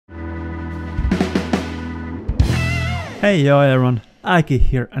Hey yo everyone, Aki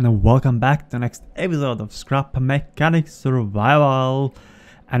here and welcome back to the next episode of Scrap Mechanic Survival.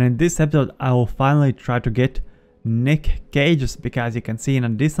 And in this episode I will finally try to get Nick cages, because you can see in the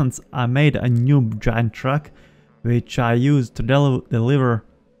distance I made a new giant truck which I used to deliver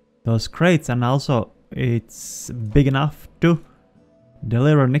those crates, and also it's big enough to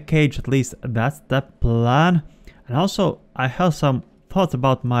deliver Nick cage, at least that's the plan. And also I have some thoughts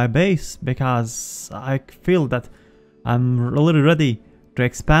about my base, because I feel that I'm really ready to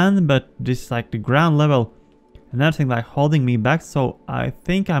expand, but this is like the ground level and everything like holding me back, so I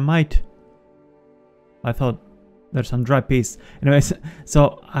think I thought there's some dry piece. Anyways,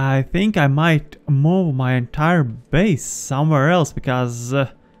 so I think I might move my entire base somewhere else, because I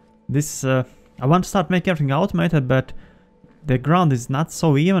want to start making everything automated, but the ground is not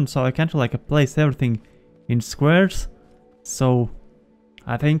so even, so I can't like place everything in squares. So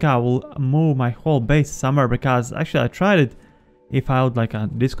I think I will move my whole base somewhere, because actually I tried it. If I would like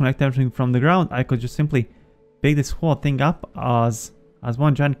disconnect everything from the ground, I could just simply pick this whole thing up as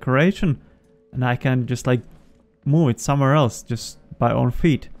one giant creation, and I can just like move it somewhere else just by own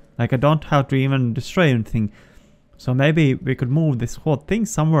feet. Like I don't have to even destroy anything. So maybe we could move this whole thing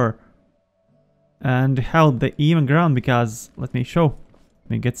somewhere and have the even ground, because let me show.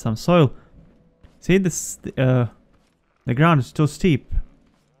 Let me get some soil. See this, the ground is too steep.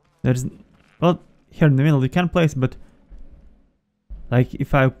 There's, well, here in the middle you can place, but like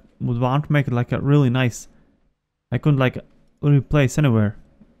if I would want to make it like a really nice, I couldn't like really place anywhere,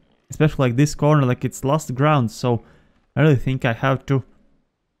 especially like this corner, like it's lost ground. So I really think I have to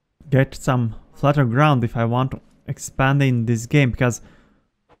get some flatter ground if I want to expand in this game, because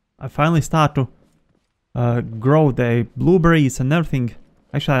I finally start to grow the blueberries and everything.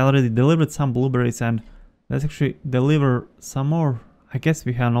 Actually I already delivered some blueberries, and let's actually deliver some more. I guess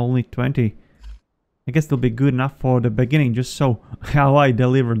we have only 20. I guess it'll be good enough for the beginning, just so how I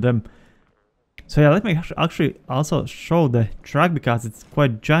deliver them. So yeah, let me actually also show the truck, because it's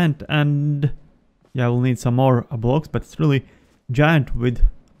quite giant, and yeah, we'll need some more blocks, but it's really giant with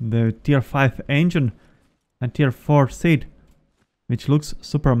the tier 5 engine and tier 4 seat, which looks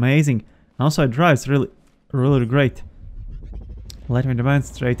super amazing. And also it drives really great. Let me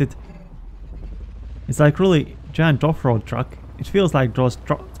demonstrate it. It's like really giant off-road truck. It feels like those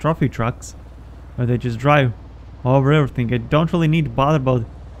trophy trucks where they just drive over everything. It don't really need motherboard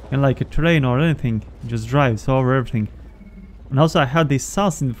in like a terrain or anything. It just drives over everything. And also I have these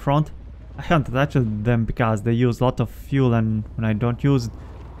cells in the front. I haven't attached them because they use a lot of fuel, and when I don't use it,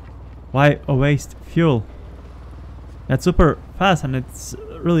 why waste fuel? That's super fast and it's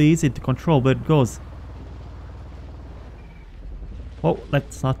really easy to control where it goes. Oh,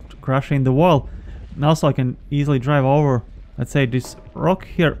 let's not crash in the wall. And also I can easily drive over, let's say, this rock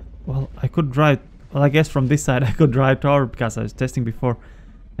here. Well, I could drive, well, I guess from this side I could drive over, because I was testing before.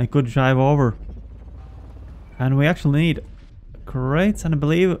 I could drive over. And we actually need crates, and I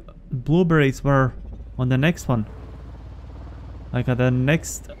believe blueberries were on the next one, like at the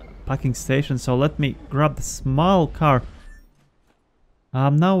next packing station. So let me grab the small car.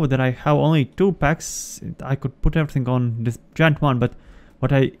 Now that I have only 2 packs, I could put everything on this giant one, but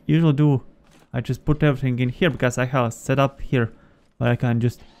what I usually do, I just put everything in here, because I have set up here where I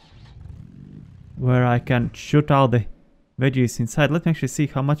can shoot all the veggies inside. Let me actually see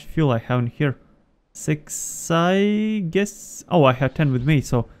how much fuel I have in here. 6, I guess. Oh, I have 10 with me,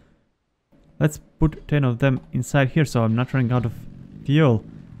 so let's put 10 of them inside here, so I'm not running out of fuel.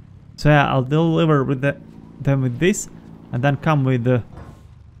 So yeah, I'll deliver with them with this, and then come with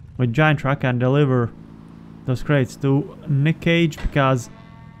giant truck and deliver those crates to Nick cage, because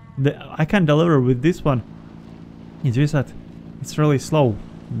I can deliver with this one. It's just that it's really slow,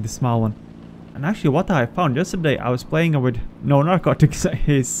 the small one. And actually what I found yesterday, I was playing with No Narcotics,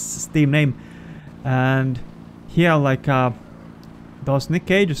 his Steam name, and here like those Nick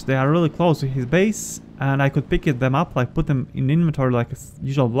cages, they are really close to his base, and I could pick them up, like put them in inventory like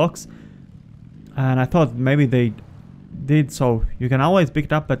usual blocks. And I thought maybe they did, so you can always pick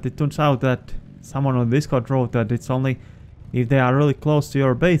it up, but it turns out that someone on Discord wrote that it's only if they are really close to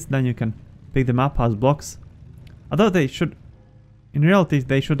your base, then you can pick them up as blocks. Although they should, in reality,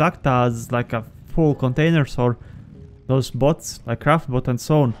 they should act as like a full containers, or those bots like Graphite and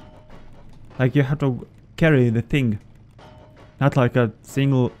so on. Like you have to carry the thing, not like a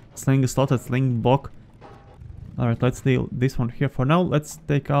single slotted sling block. Alright, let's leave this one here for now. Let's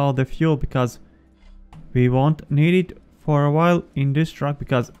take all the fuel, because we won't need it for a while in this truck,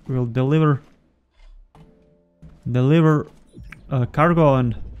 because we'll deliver cargo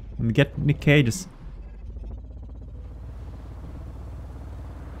and get Nick cages.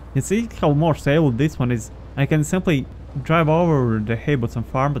 You see how more stable this one is. I can simply drive over the haybots and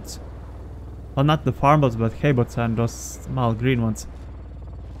farmbots. Well, not the farmbots, but haybots and those small green ones.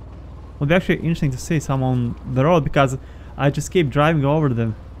 Would be actually interesting to see some on the road, because I just keep driving over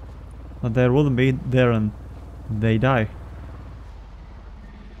them. But there wouldn't be there and they die.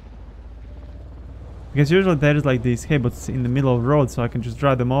 Because usually there is like these haybots in the middle of the road, so I can just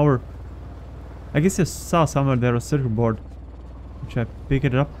drive them over. I guess you saw somewhere there a circuit board, which I picked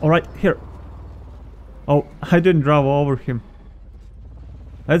it up. Alright, here. Oh, I didn't drive over him.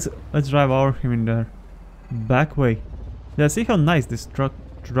 Let's drive over him in the back way. Yeah, see how nice this truck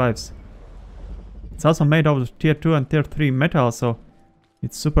drives. It's also made out of tier 2 and tier 3 metal, so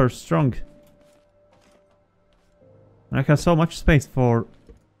it's super strong. And I have so much space for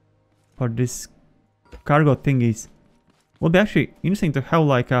this cargo thingies. Would be actually interesting to have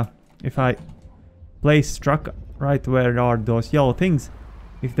like a, if I place truck right where are those yellow things,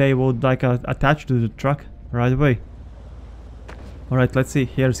 if they would like attach to the truck right away. Alright, let's see,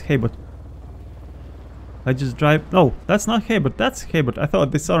 here's haybot. I just drive, no, that's not haybot, that's haybot. I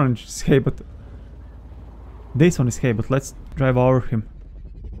thought this orange is haybot. This one is haybot, let's drive over him.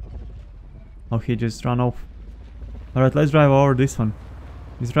 Oh, he just ran off. Alright, let's drive over this one.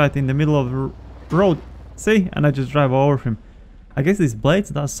 He's right in the middle of the road. See? And I just drive over him. I guess these blades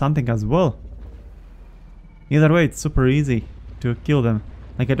does something as well. Either way, it's super easy to kill them.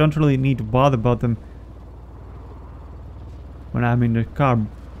 Like, I don't really need to bother about them when I'm in the car.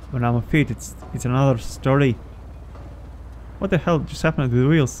 When I'm on feet, it's another story. What the hell just happened to the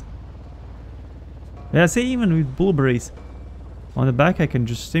wheels? Yeah, see, even with blueberries on the back I can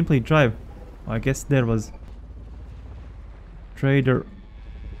just simply drive. I guess there was trader.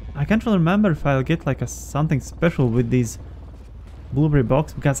 I can't really remember if I'll get like something special with these blueberry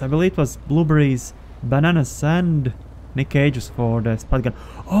box, because I believe it was blueberries, bananas and Nick Cages for the spud gun.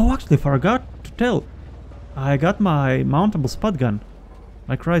 Oh, actually forgot to tell. I got my mountable spud gun.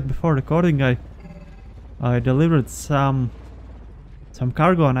 Like right before recording I delivered some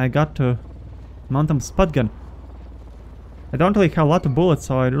cargo and I got to mountable spud gun. I don't really have a lot of bullets,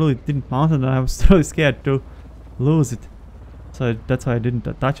 so I really didn't mount it, and I was really scared to lose it. So that's why I didn't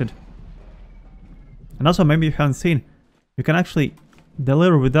attach it. And also, maybe you haven't seen, you can actually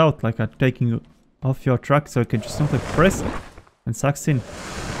deliver without like taking off your truck, so you can just simply press and sucks in.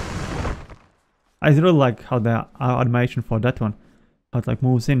 I really like how the animation for that one, how it like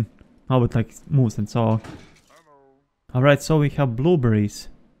moves in, how it like moves and so on. Alright, so we have blueberries.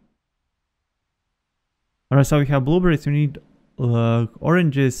 Alright, so we have blueberries, we need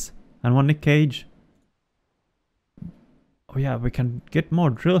oranges and one Nick Cage. Oh yeah, we can get more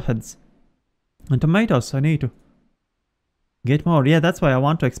drill heads. And tomatoes, I need to get more. Yeah, that's why I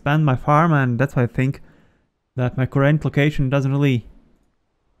want to expand my farm, and that's why I think that my current location doesn't really...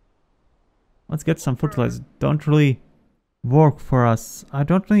 Let's get some fertilizer. Don't really work for us. I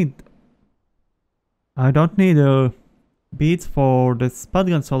don't need beads for the spud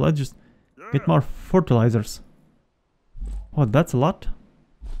gun, so let's just get more fertilizers. Oh, that's a lot.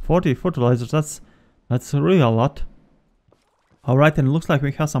 40 fertilizers, that's really a lot. Alright, and it looks like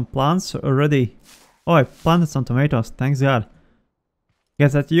we have some plants already. Oh, I planted some tomatoes, thanks God.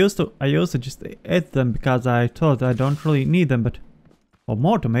 Yes, I used to just eat them because I thought I don't really need them, but... Oh,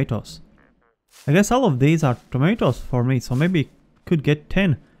 more tomatoes. I guess all of these are tomatoes for me, so maybe could get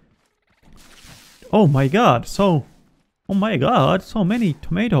 10. Oh my God, so many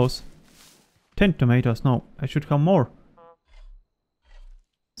tomatoes. 10 tomatoes, no, I should have more.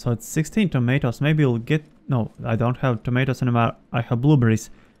 So it's 16 tomatoes, maybe we'll get... No, I don't have tomatoes anymore, I have blueberries.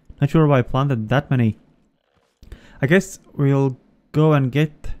 Not sure why I planted that many. I guess we'll go and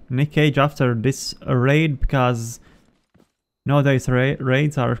get Nick Cage after this raid, because nowadays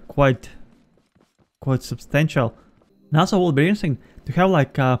raids are quite substantial. And also it will be interesting to have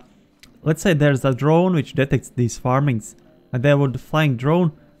like, let's say there's a drone which detects these farmings, and there would flying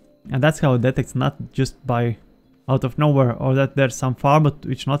drone, and that's how it detects, not just by out of nowhere, or that there's some farmer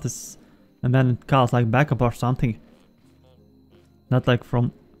which notices and then it calls like backup or something. Not like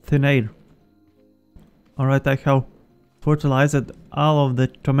from thin air. Alright, I have fertilized all of the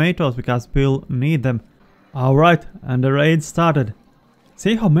tomatoes because we'll need them. Alright, and the raid started.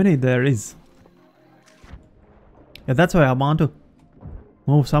 See how many there is. Yeah, that's why I want to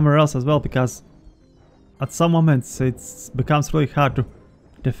move somewhere else as well, because at some moments it becomes really hard to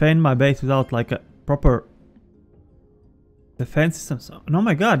defend my base without like a proper defense system. So, oh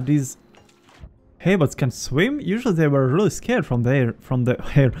my God, these haybots can swim? Usually they were really scared from the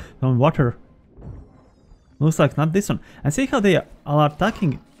air, from water. Looks like not this one. And see how they are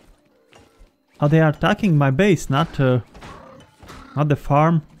attacking. How they are attacking my base, not the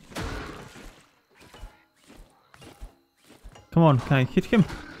farm. Come on, can I hit him?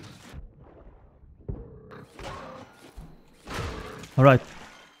 Alright.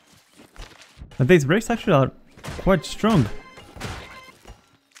 And these brakes actually are quite strong.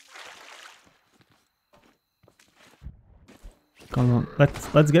 Come on,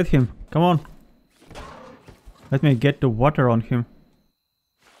 let's get him. Come on. Let me get the water on him.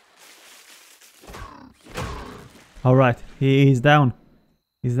 Alright, he is down.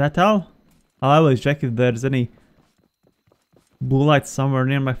 Is that all? I'll always check if there's any blue lights somewhere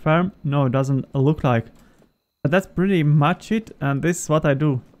near my farm. No, it doesn't look like. But that's pretty much it, and this is what I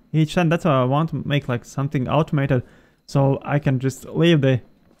do each time. That's why I want to make like something automated, so I can just leave the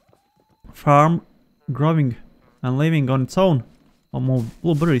farm growing and living on its own on more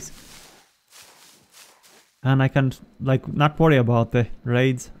blueberries. And I can like not worry about the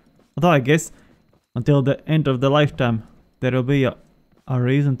raids. Although I guess until the end of the lifetime there will be a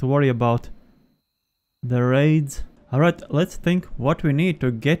reason to worry about the raids. Alright, let's think what we need to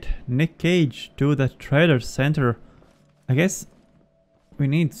get Nick Cage to the trader center. I guess we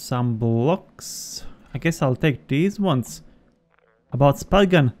need some blocks. I guess I'll take these ones. About spell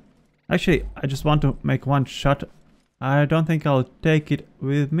gun. Actually, I just want to make one shot. I don't think I'll take it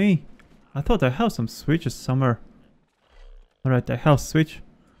with me. I thought I have some switches somewhere. Alright, I have switch.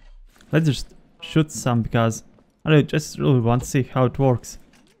 Let's just shoot some because I just really want to see how it works.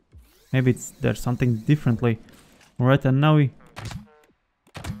 Maybe there's something differently. Alright, and now we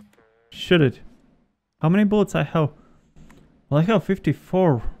shoot it. How many bullets I have? Well, I have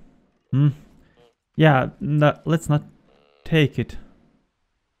 54. Yeah, let's not take it.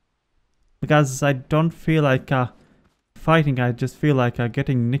 Because I don't feel like fighting, I just feel like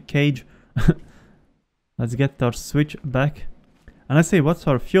getting Nick Cage. Let's get our switch back. And let's see, what's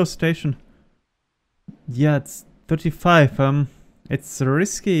our fuel station? Yeah, it's 35. It's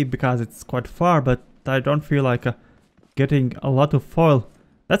risky because it's quite far, but I don't feel like getting a lot of oil.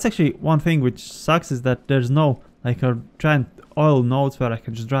 That's actually one thing which sucks, is that there's no like a giant oil nodes where I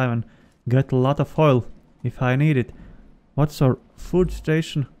can just drive and get a lot of oil if I need it. What's our food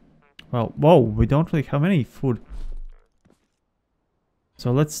station? Well, whoa, we don't really have any food.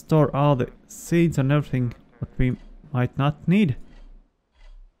 So let's store all the seeds and everything what we might not need.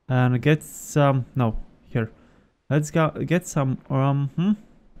 And get some, no, here. Let's go get some,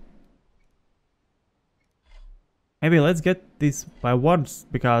 maybe let's get this by once,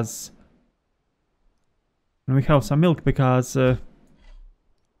 because we have some milk, because I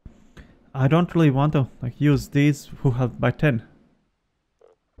don't really want to like use these who have by 10.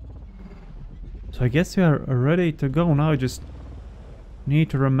 So I guess we are ready to go now. I just need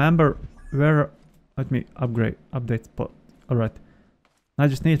to remember where. Let me update spot. Alright. I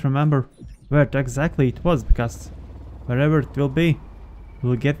just need to remember where exactly it was, because wherever it will be,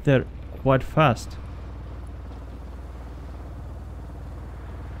 we'll get there quite fast.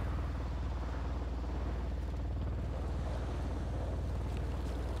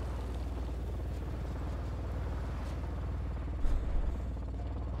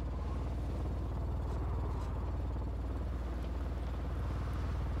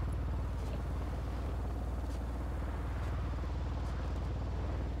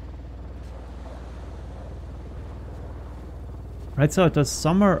 Right, so it was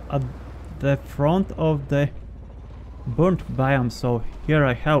somewhere at the front of the burnt biome. So here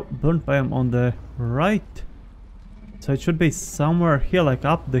I have burnt biome on the right. So it should be somewhere here, like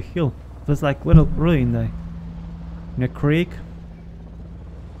up the hill. There's like little ruin in a creek.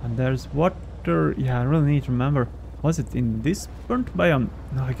 And there's water. Yeah, I really need to remember. Was it in this burnt biome?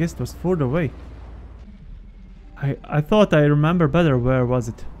 No, I guess it was further away. I thought I remember better where was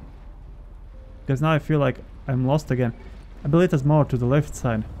it. Because now I feel like I'm lost again. I believe it's more to the left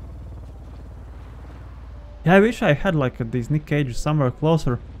side. Yeah, I wish I had like these Nick Cages somewhere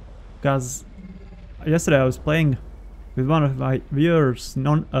closer. Because yesterday I was playing with one of my viewers,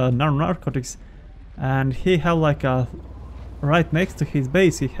 non-narcotics, and he had like right next to his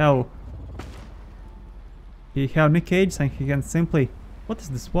base he have Nick Cages, and he can simply, what is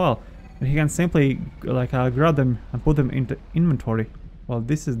this wall? And he can simply like grab them and put them into inventory. Well,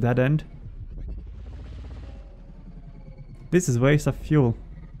 this is dead end. This is waste of fuel.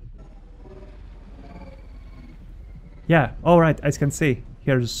 Yeah, alright, as you can see,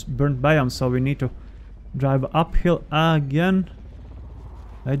 here's burnt biome, so we need to drive uphill again.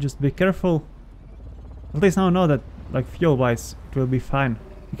 Just be careful. At least now I know that, like, fuel wise, it will be fine.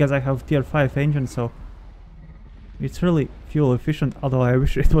 Because I have tier 5 engine, so it's really fuel efficient, although I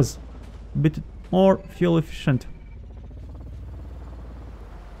wish it was a bit more fuel efficient.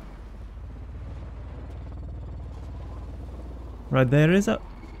 Right, there is a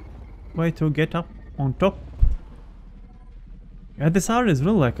way to get up on top. Yeah, this area is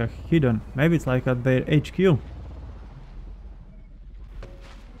really like a hidden. Maybe it's like at their HQ.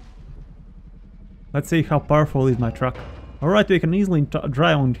 Let's see how powerful is my truck. Alright, we can easily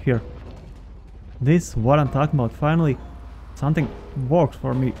drive on here. This is what I'm talking about. Finally, something works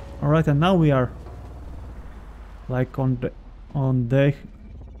for me. Alright, and now we are like on the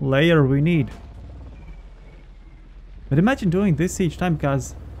layer we need. But imagine doing this each time,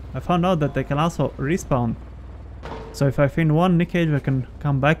 because I found out that they can also respawn. So if I find one Nick Cage, I can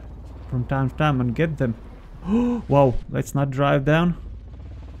come back from time to time and get them. Wow, let's not drive down.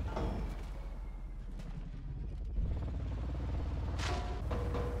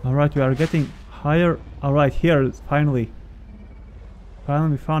 Alright, we are getting higher. Alright, here, finally.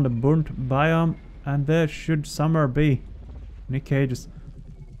 Finally we found a burnt biome, and there should somewhere be Nick Cages.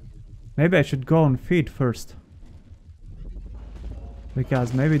 Maybe I should go and feed first.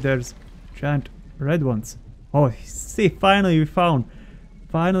 Because maybe there's giant red ones. Oh, see, finally we found.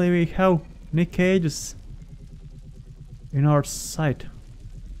 Finally we have Nick Cages in our sight.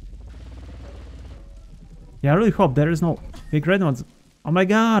 Yeah, I really hope there is no big red ones. Oh my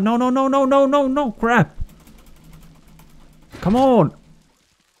god, no, no, no, no, no, no, no, crap. Come on.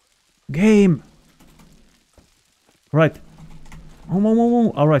 Game. Right.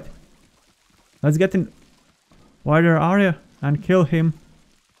 Oh, alright. Let's get in wider area and kill him.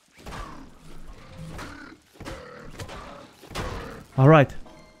 Alright.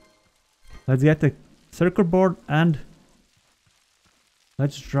 Let's get the circuit board and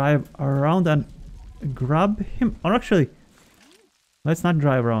let's drive around and grab him. Or actually, let's not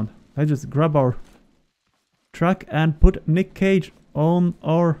drive around. Let's just grab our truck and put Nick Cage on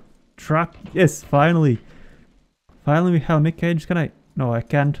our truck. Yes, finally. Finally we have Nick Cage. Can I? No, I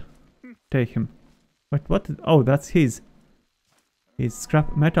can't take him. Wait, what? Oh, that's his. His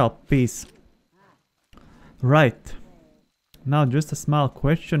scrap metal piece. Right. Now just a small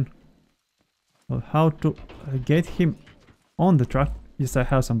question of how to get him on the truck. Yes, I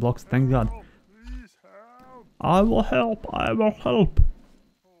have some blocks, thank god. I will help, I will help.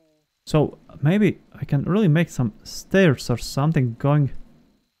 So maybe I can really make some stairs or something going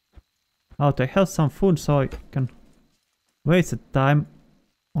out. I have some food, so I can waste the time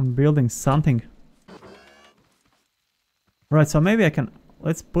on building something. Right, so maybe I can,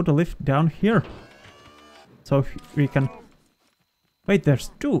 let's put a lift down here. So we can, wait,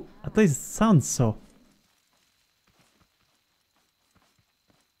 there's two, at least it sounds so.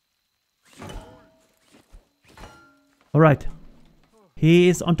 Alright, he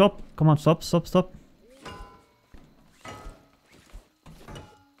is on top. Come on, stop, stop, stop.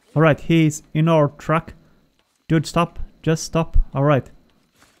 Alright, he is in our truck. Dude, stop, just stop. Alright,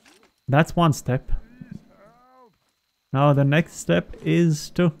 that's one step. Now the next step is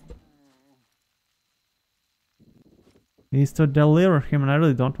to deliver him, and I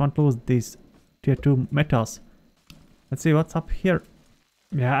really don't want to lose these tier 2 metals. Let's see what's up here.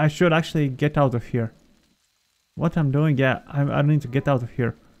 Yeah, I should actually get out of here. What I'm doing, yeah, I need to get out of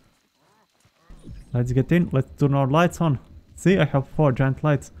here. Let's get in, let's turn our lights on. See, I have 4 giant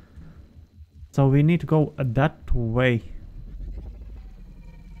lights. So we need to go that way.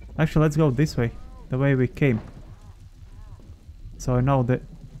 Actually, let's go this way, the way we came. So I know the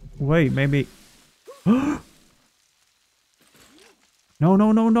way, maybe... No,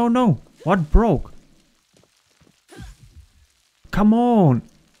 no, no, no, no! What broke? Come on!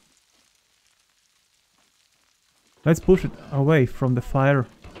 Let's push it away from the fire.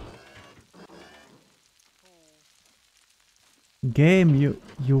 Game,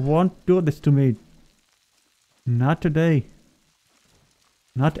 you won't do this to me. Not today.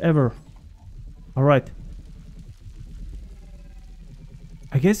 Not ever. Alright.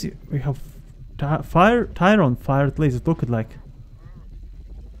 I guess we have tire on fire, at least it looked like.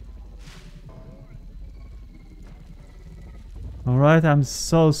 Alright, I'm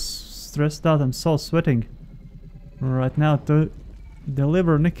so stressed out, I'm so sweating. Right now to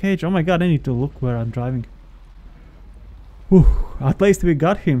deliver Nick Cage. Oh my god, I need to look where I'm driving. Whew, at least we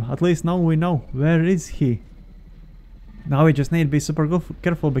got him. At least now we know where is he. Now we just need to be super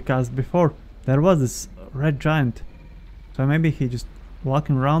careful, because before there was this red giant. So maybe he just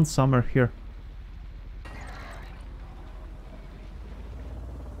walking around somewhere here.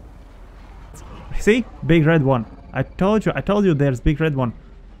 See? Big red one. I told you there's big red one.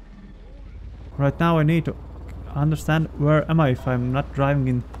 Right now I need to understand where am I if I'm not driving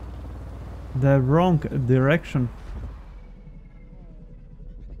in the wrong direction.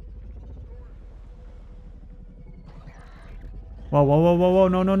 Whoa, whoa, whoa, whoa, whoa,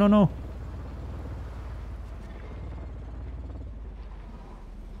 no, no, no, no.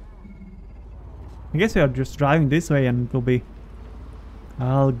 I guess we are just driving this way and it will be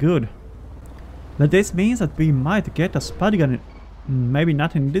All good. But this means that we might get a spud gun, maybe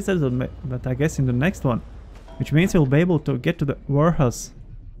not in this episode, but I guess in the next one. Which means we'll be able to get to the warehouse.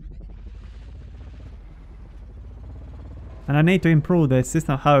 And I need to improve the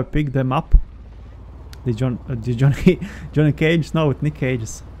system how I pick them up. The Johnny Cage? No, with Nick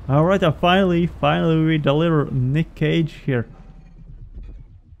Cages. Alright, finally we deliver Nick Cage here.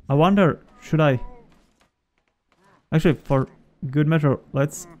 I wonder, should I... Actually, for good measure,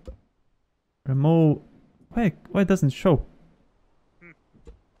 let's remove... Wait, why it doesn't show?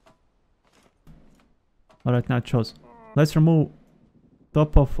 Alright, now it shows. Let's remove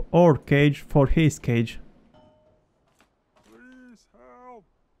top of our cage for his cage. Please help.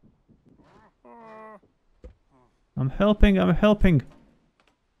 I'm helping.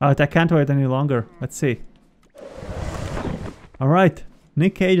 Alright, I can't wait any longer. Let's see. Alright,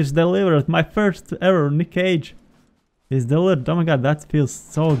 Nick Cage is delivered. My first ever Nick Cage is delivered. Oh my god, that feels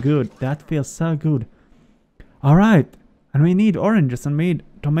so good. That feels so good. Alright, and we need oranges and we need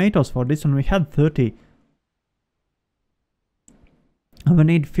tomatoes for this one. We had 30. And we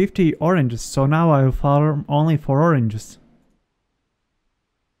need 50 oranges, so now I will farm only for oranges.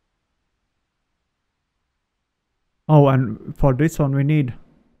 Oh, and for this one we need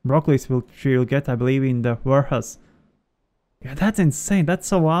broccolis, which we'll get, I believe, in the warehouse. Yeah, that's insane. That's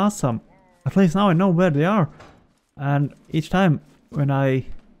so awesome. At least now I know where they are. And each time when I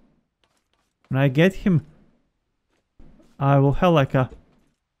get him, I will have like a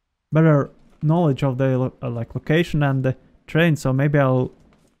better knowledge of the like location and the train, so maybe I'll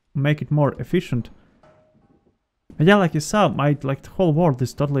make it more efficient. But yeah, like you saw, my like the whole world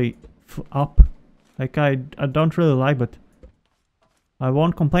is totally up. Like I don't really like, but I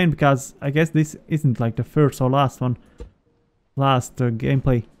won't complain because I guess this isn't like the first or last one,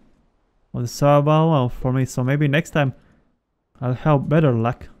 gameplay of the survival for me. So maybe next time I'll have better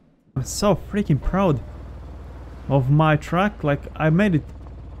luck. I'm so freaking proud of my truck. Like I made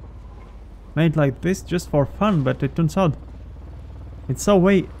like this just for fun, but it turns out it's so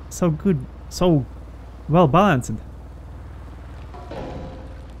good, so well balanced.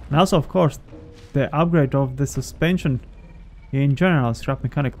 And also, of course, the upgrade of the suspension in general, scrap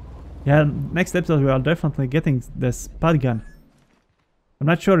mechanic. Yeah, next episode we are definitely getting the spud gun. I'm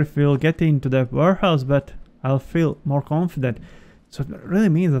not sure if we'll get into the warehouse, but I'll feel more confident. So it really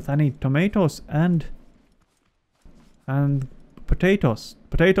means that I need tomatoes and potatoes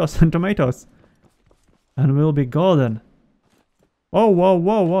and tomatoes, and we'll be golden. Oh,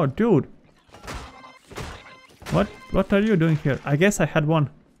 whoa, dude. What are you doing here? I guess I had one.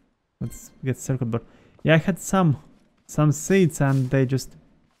 Let's get circled, but yeah, I had some seeds and they just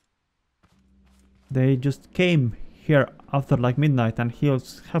came here after like midnight, and he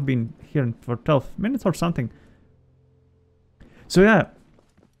have been here for 12 minutes or something. So yeah,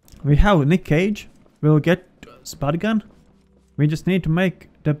 we have Nick Cage. We'll get spud gun. We just need to make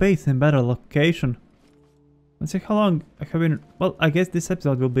the base in better location. Let's see how long I have been. Well, I guess this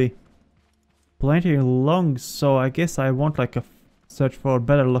episode will be plenty long, so I guess I want like a search for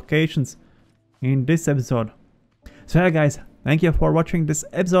better locations in this episode. So yeah guys, thank you for watching this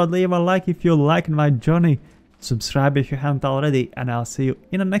episode. Leave a like if you liked my journey, subscribe if you haven't already, and I'll see you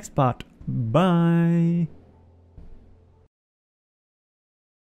in the next part. Bye.